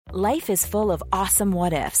Life is full of awesome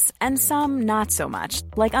what-ifs, and some not so much,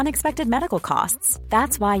 like unexpected medical costs.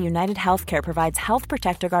 That's why United Healthcare provides Health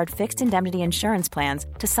Protector Guard fixed indemnity insurance plans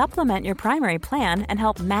to supplement your primary plan and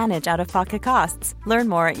help manage out-of-pocket costs. Learn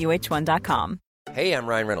more at uh1.com. Hey, I'm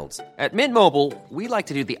Ryan Reynolds. At Mint Mobile, we like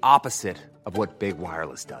to do the opposite of what Big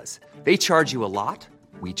Wireless does. They charge you a lot,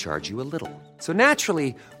 we charge you a little. So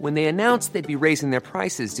naturally, when they announced they'd be raising their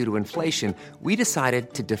prices due to inflation, we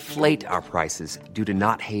decided to deflate our prices due to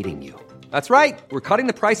not hating you. That's right. We're cutting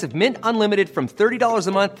the price of Mint Unlimited from $30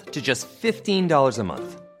 a month to just $15 a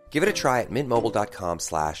month. Give it a try at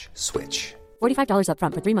mintmobile.com/switch. $45 up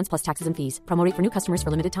front for 3 months plus taxes and fees. Promo rate for new customers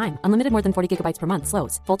for limited time. Unlimited more than 40 gigabytes per month.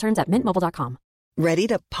 Slows full terms at mintmobile.com. Ready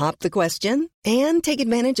to pop the question and take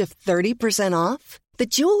advantage of 30% off? The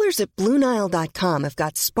jewelers at BlueNile.com have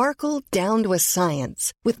got sparkle down to a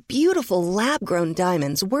science with beautiful lab-grown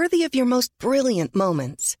diamonds worthy of your most brilliant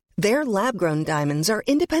moments. Their lab-grown diamonds are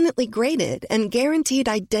independently graded and guaranteed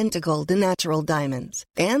identical to natural diamonds.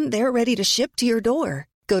 And they're ready to ship to your door.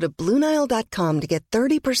 Go to BlueNile.com to get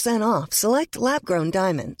 30% off select lab-grown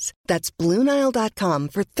diamonds. That's BlueNile.com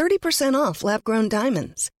for 30% off lab-grown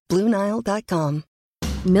diamonds. BlueNile.com.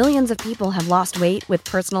 Millions of people have lost weight with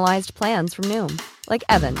personalized plans from Noom. Like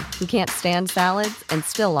Evan, who can't stand salads and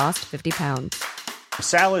still lost 50 pounds.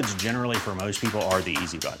 Salads generally for most people are the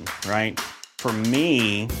easy button, right? For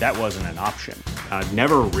me, that wasn't an option. I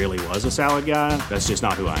never really was a salad guy. That's just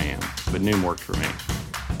not who I am. But Noom worked for me.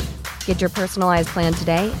 Get your personalized plan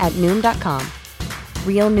today at Noom.com.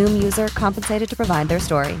 Real Noom user compensated to provide their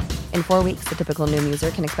story. In 4 weeks, the typical Noom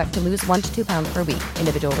user can expect to lose 1 to 2 pounds per week.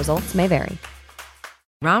 Individual results may vary.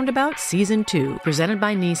 Roundabout Season 2, presented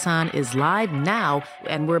by Nissan, is live now,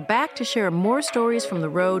 and we're back to share more stories from the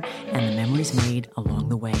road and the memories made along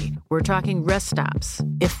the way. We're talking rest stops,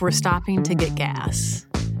 if we're stopping to get gas.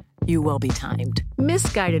 You will be timed.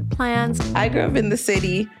 Misguided plans. I grew up in the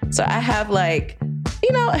city, so I have a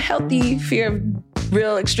healthy fear of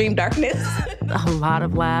real extreme darkness. A lot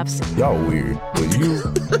of laughs. Y'all weird, but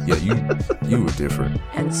you were different.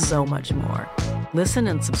 And so much more. Listen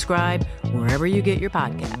and subscribe wherever you get your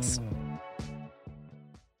podcasts.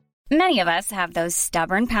 Many of us have those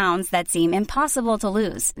stubborn pounds that seem impossible to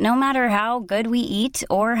lose, no matter how good we eat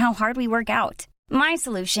or how hard we work out. My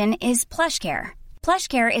solution is PlushCare.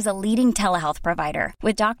 PlushCare is a leading telehealth provider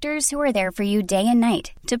with doctors who are there for you day and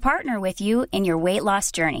night to partner with you in your weight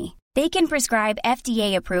loss journey. They can prescribe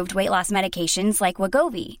FDA-approved weight loss medications like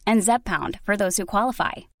Wegovy and Zepbound for those who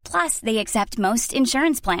qualify. Plus, they accept most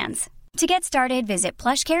insurance plans. To get started, visit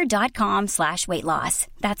plushcare.com/weightloss.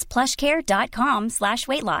 That's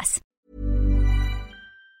plushcare.com/weightloss.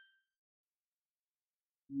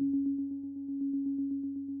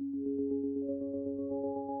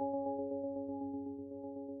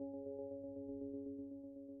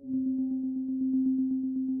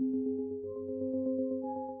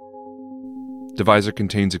 Divisor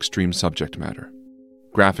contains extreme subject matter,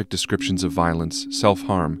 graphic descriptions of violence,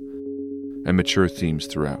 self-harm, and mature themes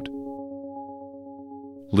throughout.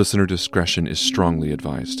 Listener discretion is strongly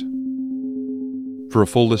advised. For a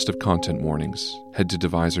full list of content warnings, head to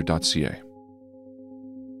divisor.ca.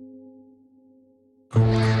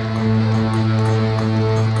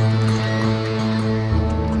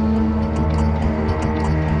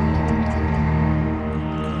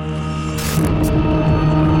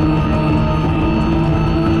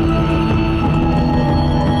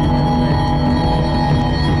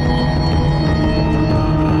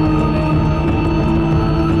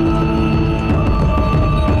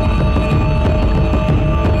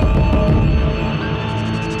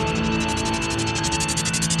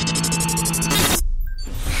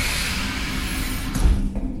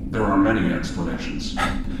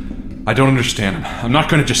 I don't understand. I'm not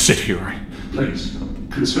going to just sit here. Please,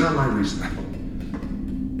 consider my reasoning.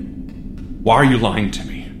 Why are you lying to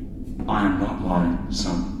me? I am not lying,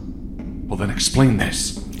 son. Well, then explain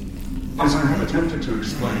this. As I have attempted to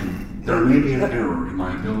explain, there may be an error in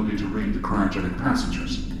my ability to read the cryogenic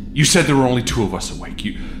passengers. You said there were only 2 of us awake.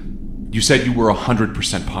 You said you were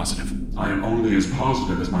 100% positive. I am only as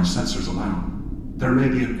positive as my sensors allow. There may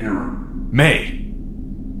be an error. May.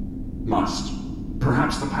 Must.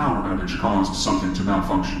 Perhaps the power outage caused something to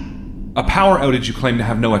malfunction. A power outage you claim to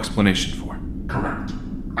have no explanation for. Correct.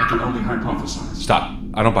 I can only hypothesize. Stop.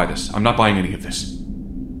 I don't buy this. I'm not buying any of this.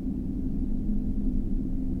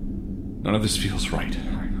 None of this feels right.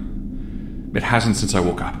 It hasn't since I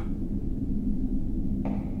woke up.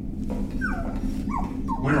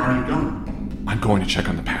 Where are you going? I'm going to check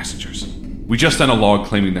on the passengers. We just sent a log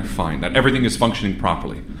claiming they're fine, that everything is functioning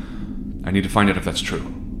properly. I need to find out if that's true.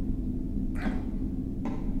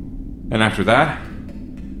 And after that,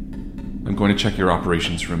 I'm going to check your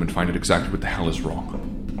operations room and find out exactly what the hell is wrong.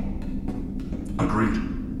 Agreed.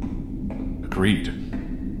 Agreed.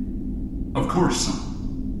 Of course,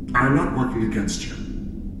 son. I am not working against you.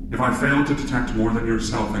 If I fail to detect more than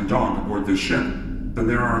yourself and Dog aboard this ship, then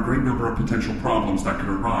there are a great number of potential problems that could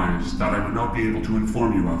arise that I would not be able to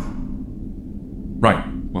inform you of. Right.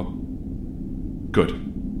 Well, good.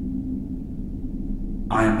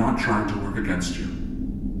 I am not trying to work against you.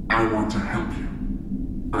 I want to help you.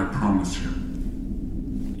 I promise you.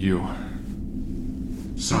 You.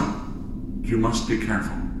 Son, you must be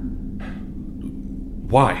careful.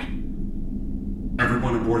 Why?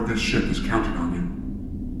 Everyone aboard this ship is counting on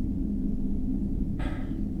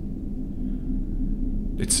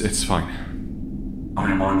you. It's fine. I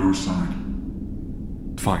am on your side.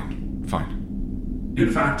 Fine. In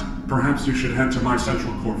fact, perhaps you should head to my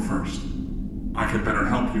central core first. I can better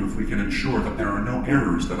help you if we can ensure that there are no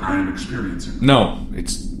errors that I am experiencing. No.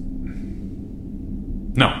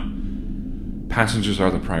 Passengers are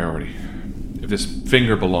the priority. If this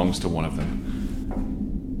finger belongs to one of them...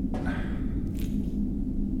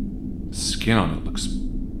 The skin on it looks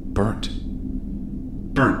burnt.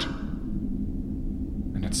 Burnt?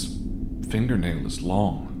 And its fingernail is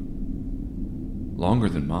long. Longer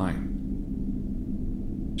than mine.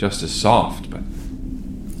 Just as soft, but...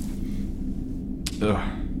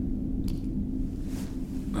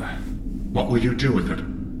 What will you do with it?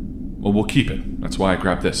 Well, we'll keep it. That's why I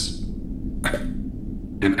grabbed this.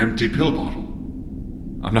 An empty pill bottle?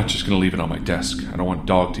 I'm not just going to leave it on my desk. I don't want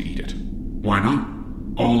Dog to eat it. Why not?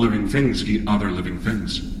 All living things eat other living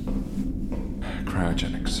things.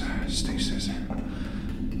 Cryogenics, stasis.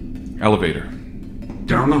 Elevator.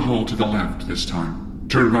 Down the hall to the left this time.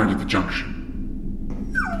 Turn right at the junction.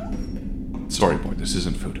 Sorry, boy, this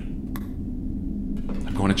isn't food.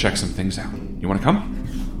 I'm going to check some things out. You want to come?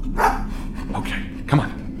 Okay, come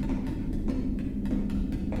on.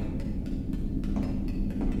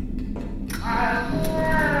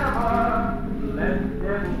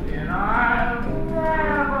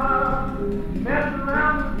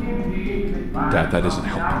 Dad, that isn't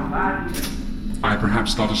helping. I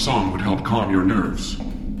perhaps thought a song would help calm your nerves.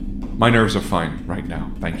 My nerves are fine right now,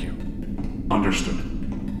 thank you. Understood.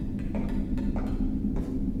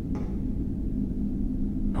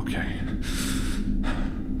 Okay.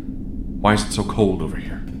 Why is it so cold over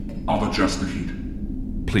here? I'll adjust the heat.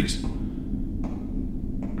 Please.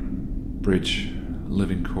 Bridge,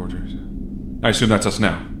 living quarters. I assume that's us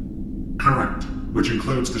now. Correct. Which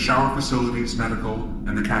includes the shower facilities, medical,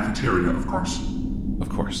 and the cafeteria, of course. Of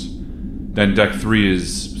course. Then Deck 3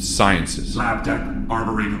 is sciences. Lab deck,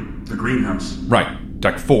 arboretum, the greenhouse. Right.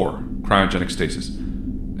 Deck 4, cryogenic stasis.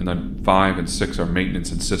 And then 5 and 6 are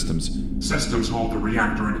maintenance and systems. Systems hold the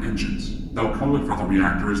reactor and engines, though coolant for the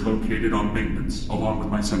reactor is located on maintenance, along with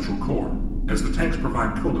my central core, as the tanks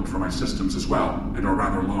provide coolant for my systems as well, and are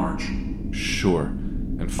rather large. Sure.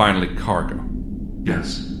 And finally, cargo.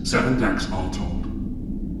 Yes, 7 decks all told.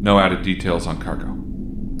 No added details on cargo.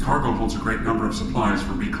 Cargo holds a great number of supplies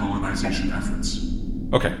for recolonization efforts.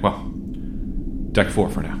 Okay, well, Deck 4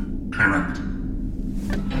 for now. Correct.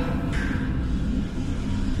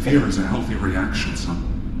 Fear is a healthy reaction, son.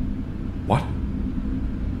 What?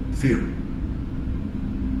 Fear.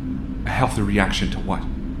 A healthy reaction to what?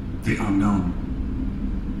 The unknown.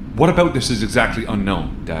 What about this is exactly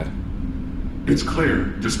unknown, Dad? It's clear,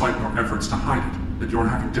 despite your efforts to hide it, that you're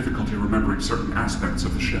having difficulty remembering certain aspects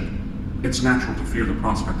of the ship. It's natural to fear the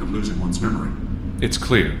prospect of losing one's memory. It's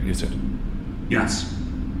clear, is it? Yes.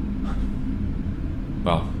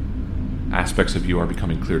 Well, aspects of you are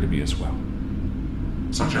becoming clear to me as well.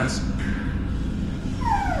 Such as?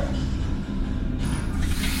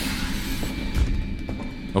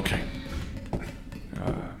 Okay.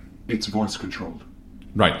 It's voice controlled.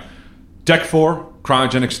 Right. Deck 4,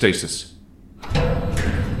 cryogenic stasis.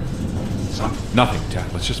 Son? Nothing,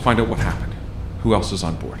 Dad. Let's just find out what happened. Who else is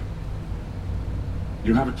on board?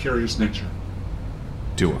 You have a curious nature.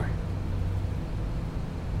 Do I?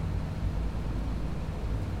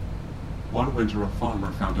 One winter, a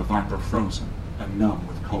farmer found a viper frozen and numb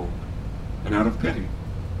with cold, and out of pity,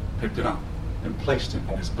 picked it up and placed it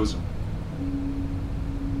in his bosom.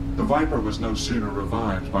 The viper was no sooner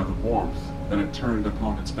revived by the warmth than it turned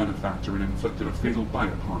upon its benefactor and inflicted a fatal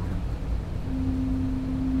bite upon him.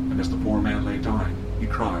 And as the poor man lay dying, he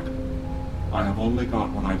cried, "I have only got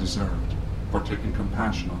what I deserved for taking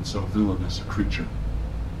compassion on so villainous a creature."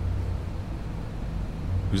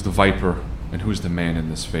 Who's the viper and who's the man in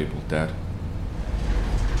this fable, Dad?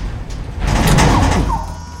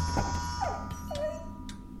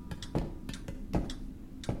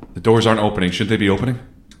 The doors aren't opening. Should they be opening?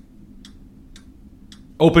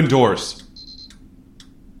 Open doors.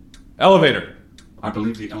 Elevator. I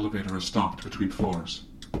believe the elevator is stopped between floors.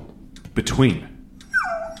 Between.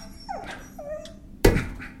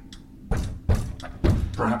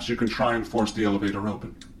 Perhaps you can try and force the elevator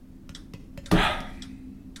open.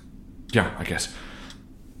 Yeah, I guess.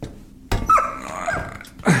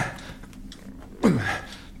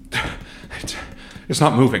 It's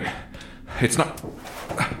not moving. It's not...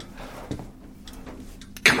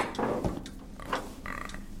 Come on.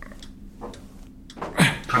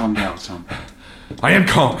 Calm down, son. I am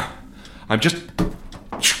calm. I'm just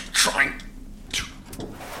trying to...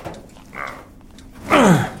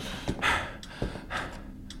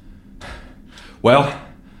 Well?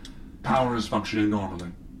 Power is functioning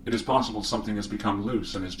normally. It is possible something has become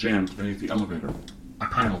loose and is jammed beneath the elevator. A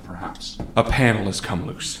panel, perhaps. A panel has come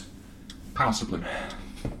loose. Possibly.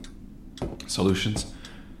 Solutions?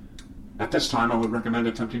 At this time, I would recommend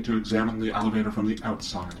attempting to examine the elevator from the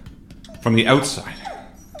outside. From the outside?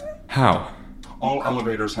 How? All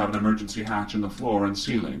elevators have an emergency hatch in the floor and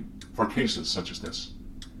ceiling for cases such as this.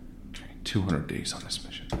 Okay, 200 days on this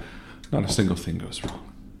mission. Not a single thing goes wrong.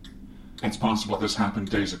 It's possible this happened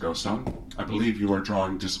days ago, son. I believe you are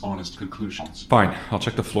drawing dishonest conclusions. Fine, I'll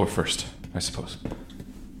check the floor first, I suppose.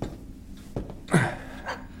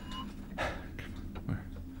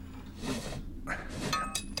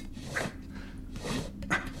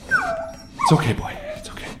 It's okay, boy. It's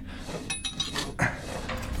okay.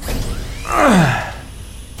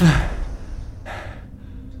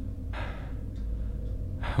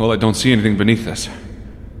 Well, I don't see anything beneath this.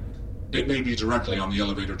 It may be directly on the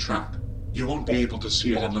elevator track. You won't be able to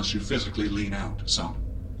see it unless you physically lean out, son.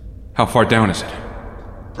 How far down is it?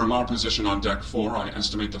 From our position on deck 4, I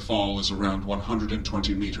estimate the fall is around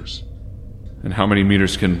 120 meters. And how many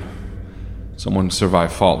meters can someone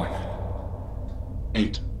survive falling?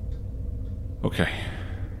 8. Okay.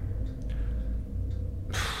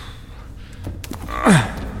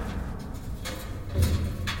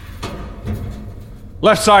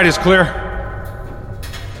 Left side is clear.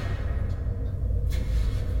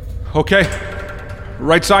 Okay.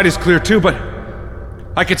 Right side is clear too, but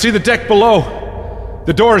I can see the deck below.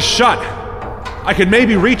 The door is shut. I could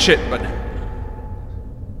maybe reach it, but...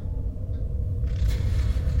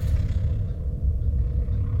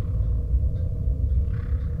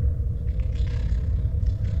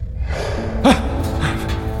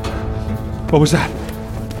 What was that?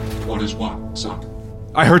 What is what, son?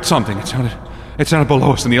 I heard something. It sounded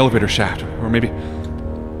below us in the elevator shaft. Or maybe...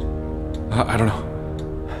 I don't know.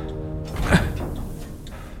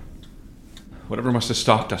 Whatever must have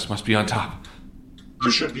stopped us must be on top.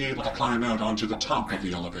 You should be able to climb out onto the top of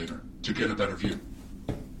the elevator to get a better view.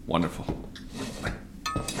 Wonderful.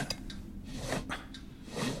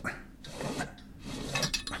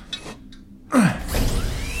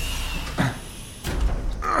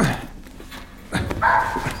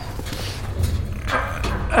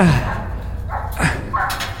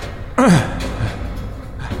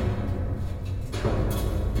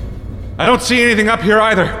 I don't see anything up here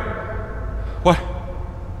either. What?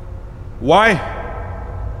 Why?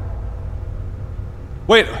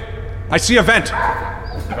 Wait, I see a vent.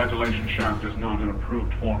 The ventilation shaft is not an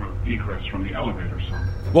approved form of egress from the elevator, son.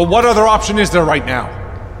 Well, what other option is there right now?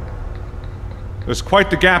 There's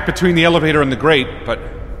quite the gap between the elevator and the grate, but...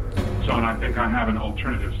 Son, I think I have an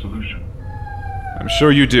alternative solution. I'm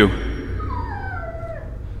sure you do.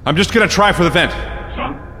 I'm just gonna try for the vent.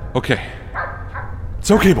 Son? Okay. It's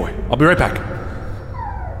okay, boy. I'll be right back.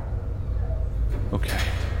 Okay.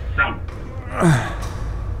 Son.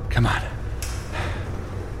 Come on.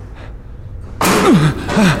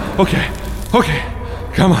 Okay. Okay.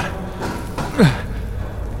 Come on.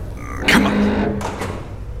 Come on.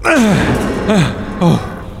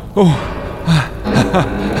 Oh.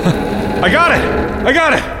 I got it! I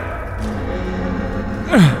got it!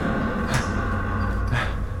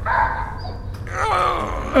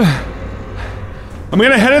 I'm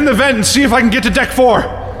gonna head in the vent and see if I can get to deck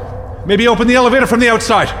 4. Maybe open the elevator from the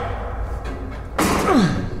outside.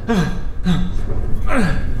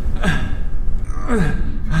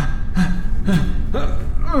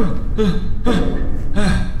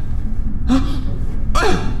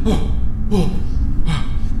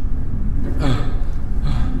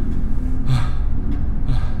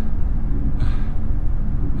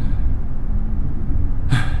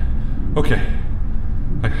 Okay.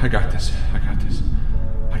 I got this. I got this.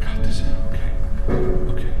 I got this. Okay.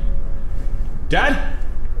 Okay. Dad?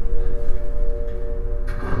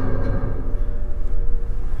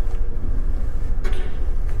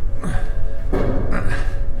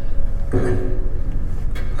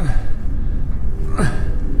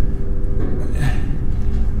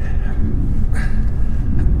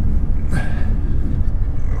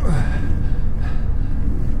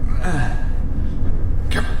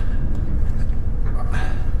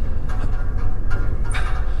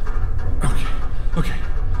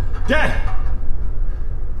 Dad!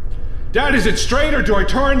 Dad, is it straight or do I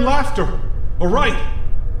turn left or right?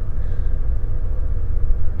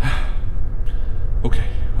 Okay.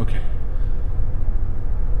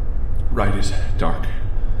 Right is dark.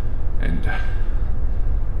 And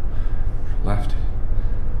left.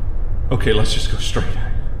 Okay, let's just go straight.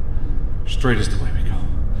 Straight is the way we go.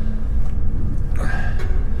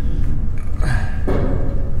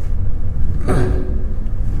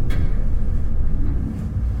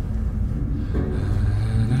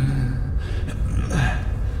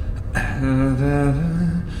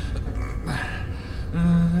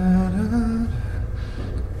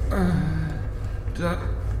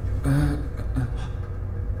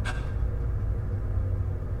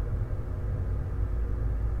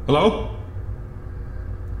 Hello?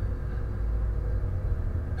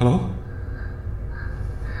 Hello?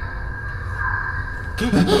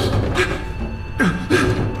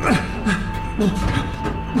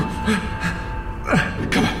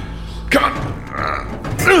 Come on.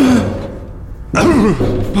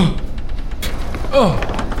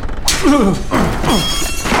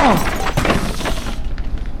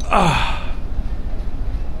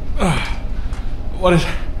 What is...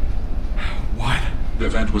 What? The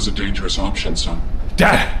vent was a dangerous option, son.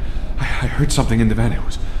 Dad! I heard something in the vent.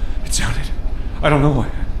 It sounded... I don't know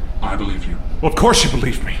what... I believe you. Well, of course you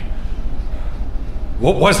believe me.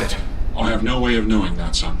 What was it? I have no way of knowing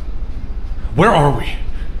that, son. Where are we?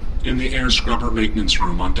 In the air scrubber maintenance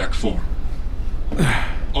room on deck 4.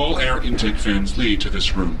 All air intake fans lead to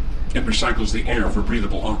this room. It recycles the air for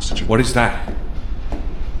breathable oxygen. What is that?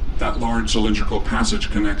 That large cylindrical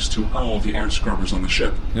passage connects to all the air scrubbers on the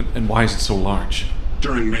ship. And why is it so large?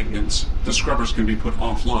 During maintenance, the scrubbers can be put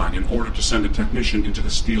offline in order to send a technician into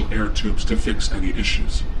the steel air tubes to fix any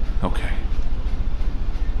issues. Okay.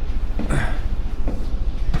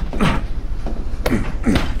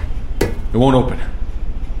 It won't open.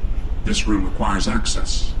 This room requires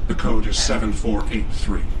access. The code is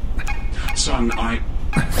 7483. Son,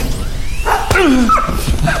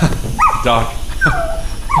 Doc.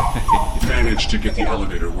 managed to get the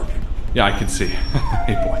elevator working. Yeah, I can see.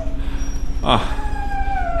 Hey, boy.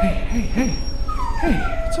 Hey,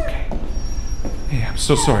 it's okay. Hey, I'm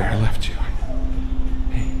so sorry I left you.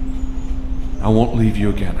 Hey, I won't leave you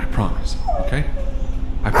again, I promise, okay?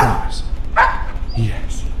 I promise.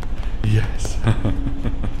 Yes.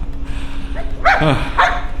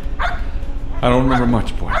 I don't remember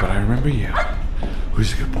much, boy, but I remember you.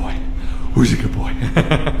 Who's a good boy?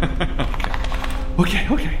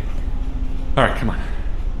 Okay. All right, come on.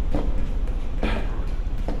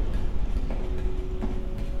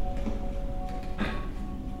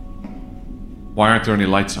 Why aren't there any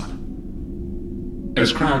lights on?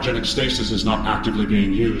 As cryogenic stasis is not actively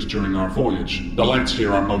being used during our voyage, the lights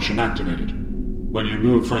here are motion activated. When you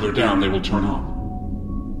move further down, they will turn on.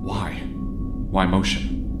 Why? Why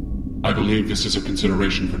motion? I believe this is a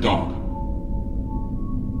consideration for Dog.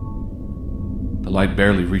 The light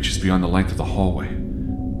barely reaches beyond the length of the hallway.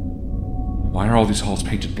 Why are all these halls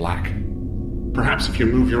painted black? Perhaps if you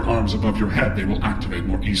move your arms above your head, they will activate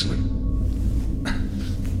more easily.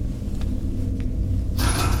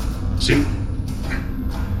 See?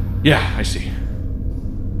 Yeah, I see.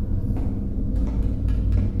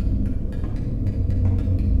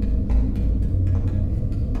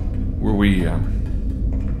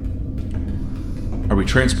 Are we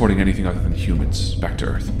transporting anything other than humans back to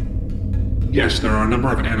Earth? Yes, there are a number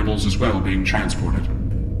of animals as well being transported.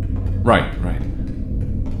 Right.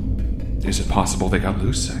 Is it possible they got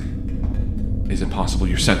loose? Is it possible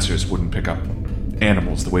your sensors wouldn't pick up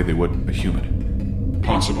animals the way they would a human?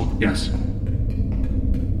 Possible, yes.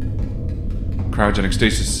 Cryogenic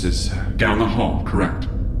stasis is... Down the hall, correct.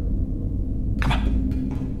 Come on.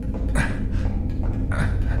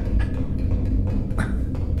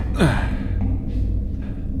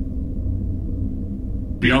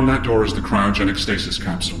 Beyond that door is the cryogenic stasis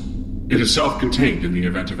capsule. It is self-contained in the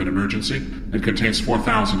event of an emergency and contains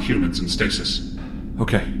 4,000 humans in stasis.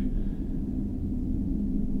 Okay.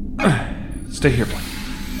 Stay here, boy.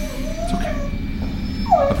 It's okay.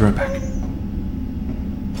 I'll be right back.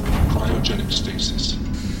 Cryogenic stasis.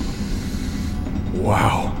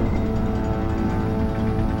 Wow,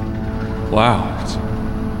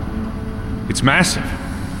 it's massive.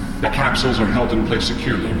 The capsules are held in place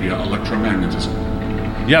securely via electromagnetism.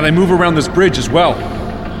 Yeah, they move around this bridge as well.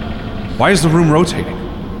 Why is the room rotating?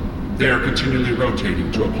 They are continually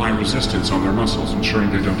rotating to apply resistance on their muscles,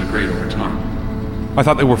 ensuring they don't degrade over time. I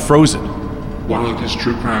thought they were frozen. While it is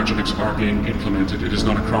true cryogenics are being implemented, it is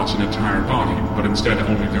not across an entire body, but instead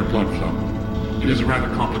only their blood flow. It is a rather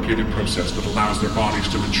complicated process that allows their bodies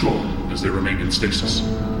to mature as they remain in stasis.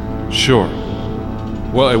 Sure.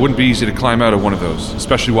 Well, it wouldn't be easy to climb out of one of those,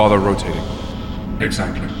 especially while they're rotating.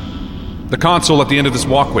 Exactly. The console at the end of this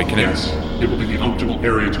walkway, can it... Yes, it will be the optimal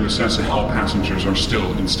area to assess if all passengers are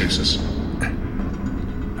still in stasis.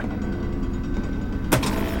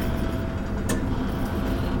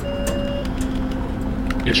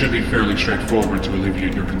 It should be fairly straightforward to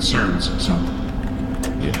alleviate your concerns, son.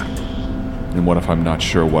 Yeah. And what if I'm not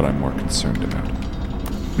sure what I'm more concerned about?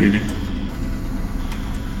 Meaning?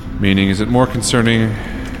 Meaning, is it more concerning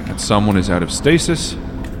that someone is out of stasis,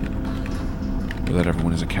 or that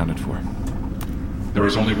everyone is accounted for? There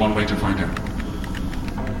is only one way to find out.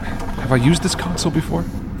 Have I used this console before?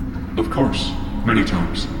 Of course, many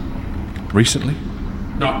times. Recently?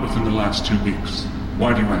 Not within the last 2 weeks.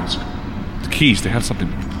 Why do you ask? The keys, they have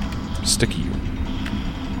something sticky.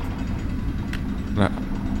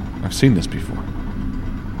 I've seen this before.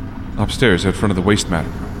 Upstairs, out front of the waste matter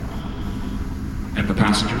room. And the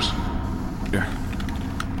passengers? Yeah.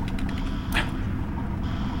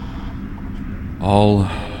 All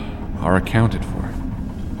are accounted for.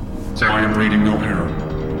 So I am reading no error.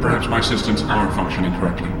 Perhaps my systems are functioning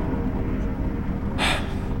correctly.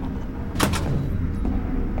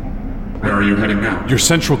 Where are you heading now? Your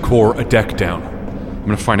central core, a deck down. I'm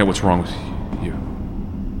gonna find out what's wrong with you.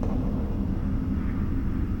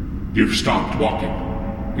 You've stopped walking.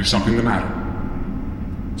 Is something the matter?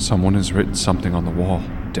 Someone has written something on the wall,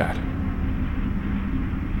 Dad.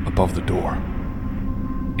 Above the door.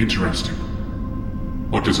 Interesting.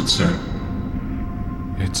 What does it say?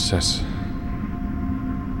 It says...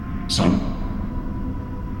 Son?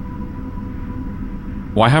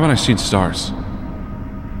 Why haven't I seen stars?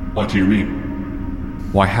 What do you mean?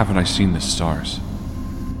 Why haven't I seen the stars?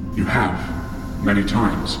 You have. Many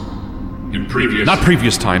times. In previous... Not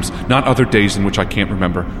previous times. Not other days in which I can't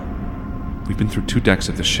remember. We've been through 2 decks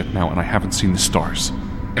of this ship now, and I haven't seen the stars.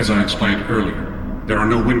 As I explained earlier, there are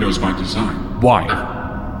no windows by design. Why?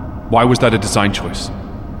 Why was that a design choice?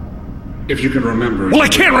 If you can remember... Well, I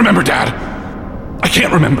can't remember, Dad! I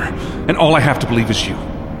can't remember. And all I have to believe is you.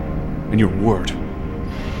 And your word.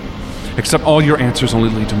 Except all your answers only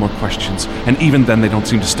lead to more questions, and even then they don't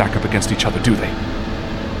seem to stack up against each other, do they?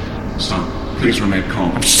 Son, please remain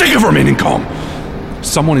calm. I'm sick of remaining calm!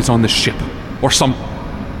 Someone is on this ship. Or some...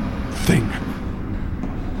 thing.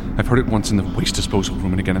 I've heard it once in the waste disposal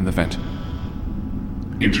room and again in the vent.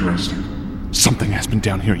 Interesting. Something has been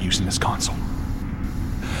down here using this console.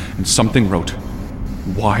 And something wrote,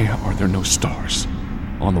 "Why are there no stars?"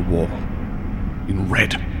 on the wall. In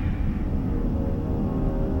red.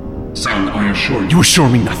 Son, I assure you... You assure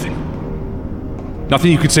me nothing.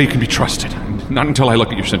 Nothing you could say can be trusted. Not until I look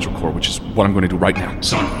at your central core, which is what I'm going to do right now.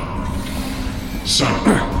 Son.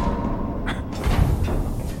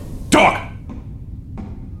 Dog!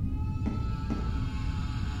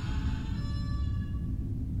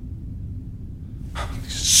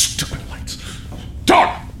 These stupid lights. Dog!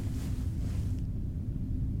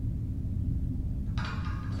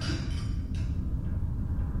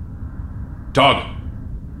 Dog!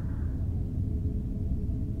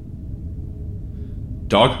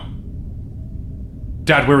 Dog?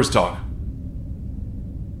 Dad, where is Dog?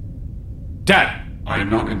 Dad! I am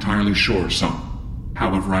not entirely sure, son.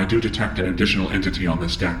 However, I do detect an additional entity on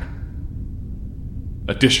this deck.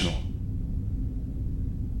 Additional?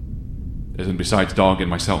 As in besides Dog and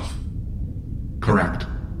myself? Correct.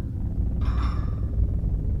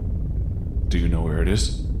 Do you know where it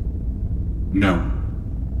is? No.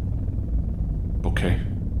 Okay.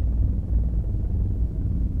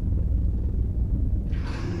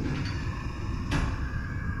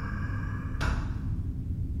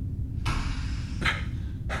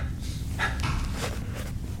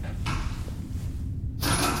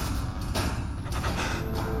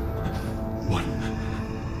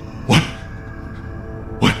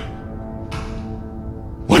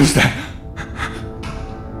 What is that?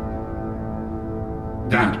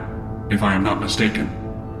 That, if I am not mistaken,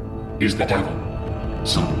 is the devil,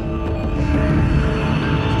 son.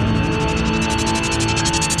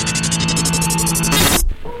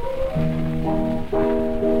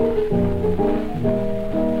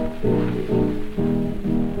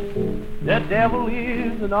 The devil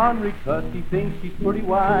is an ornery cuss, he thinks he's pretty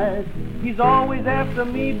wise. He's always after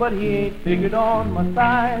me, but he ain't figured on my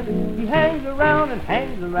side. He hangs around and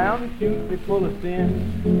shoots me full of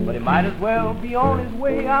sin. But he might as well be on his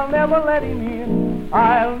way, I'll never let him in.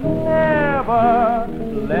 I'll never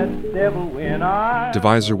let the devil win.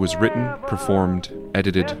 Devisor was written, performed,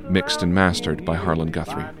 edited, mixed, and mastered by Harlan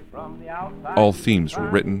Guthrie. All themes were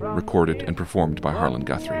written, recorded, and performed by Harlan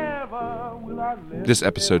Guthrie. This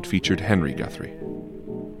episode featured Henry Guthrie.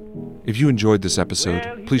 If you enjoyed this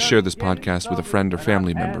episode, please share this podcast with a friend or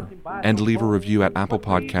family member, and leave a review at Apple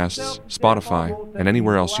Podcasts, Spotify, and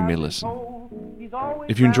anywhere else you may listen.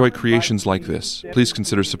 If you enjoy creations like this, please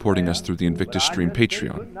consider supporting us through the Invictus Stream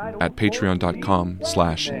Patreon at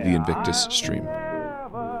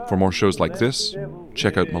patreon.com/theinvictusstream. For more shows like this,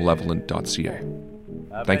 check out malevolent.ca.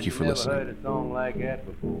 Thank you for listening.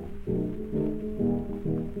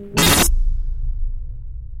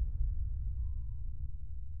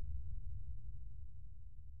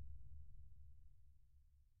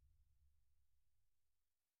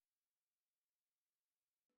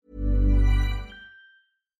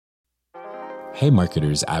 Hey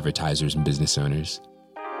marketers, advertisers, and business owners.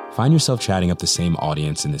 Find yourself chatting up the same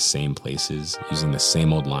audience in the same places, using the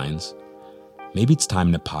same old lines? Maybe it's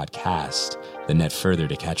time to podcast the net further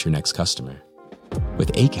to catch your next customer.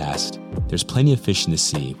 With Acast, there's plenty of fish in the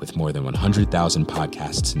sea with more than 100,000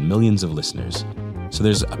 podcasts and millions of listeners. So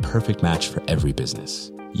there's a perfect match for every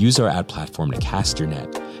business. Use our ad platform to cast your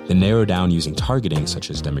net, then narrow down using targeting such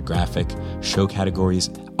as demographic, show categories,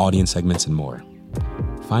 audience segments, and more.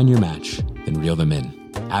 Find your match, then reel them in.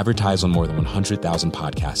 Advertise on more than 100,000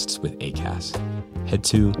 podcasts with Acast. Head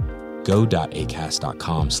to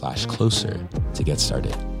go.acast.com/closer to get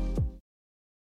started.